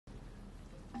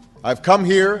I've come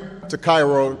here to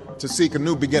Cairo to seek a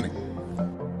new beginning.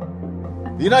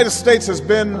 The United States has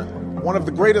been one of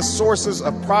the greatest sources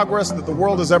of progress that the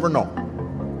world has ever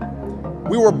known.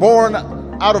 We were born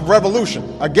out of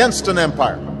revolution against an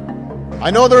empire. I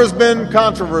know there has been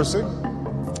controversy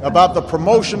about the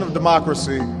promotion of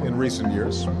democracy in recent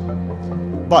years,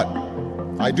 but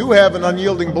I do have an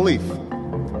unyielding belief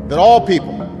that all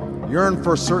people yearn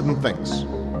for certain things.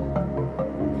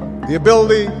 The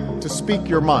ability to speak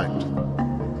your mind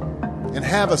and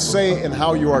have a say in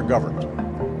how you are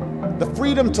governed. The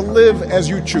freedom to live as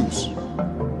you choose.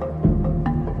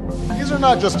 These are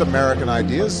not just American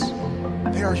ideas,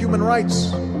 they are human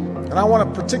rights. And I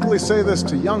want to particularly say this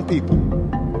to young people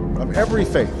of every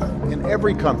faith in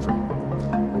every country.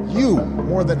 You,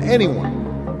 more than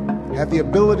anyone, have the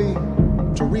ability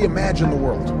to reimagine the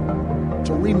world,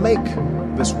 to remake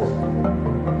this world.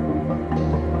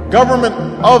 Government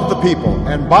of the people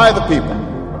and by the people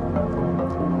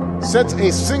sets a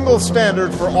single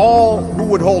standard for all who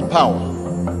would hold power.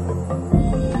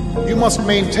 You must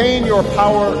maintain your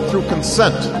power through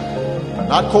consent,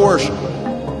 not coercion.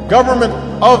 Government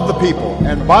of the people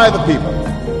and by the people.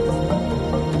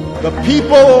 The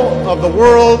people of the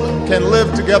world can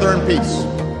live together in peace.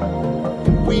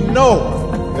 We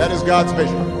know that is God's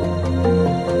vision.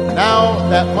 Now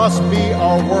that must be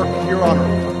our work here on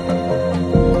earth.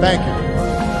 Thank you.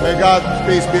 May God's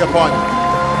peace be upon you.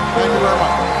 Thank you very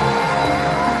much.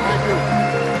 Thank you.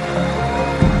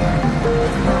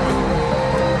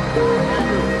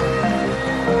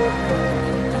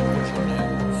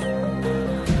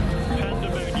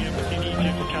 Pandemonium in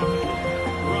Egypt's capital.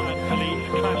 Riot police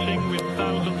clashing with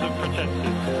thousands of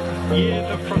protesters. Years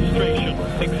of frustration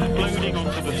exploding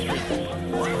onto the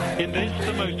streets. In this,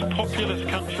 the most populous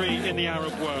country in the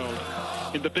Arab world.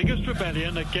 In the biggest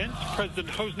rebellion against President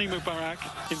Hosni Mubarak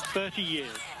in 30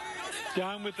 years.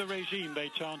 Down with the regime, they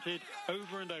chanted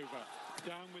over and over.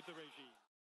 Down with the regime.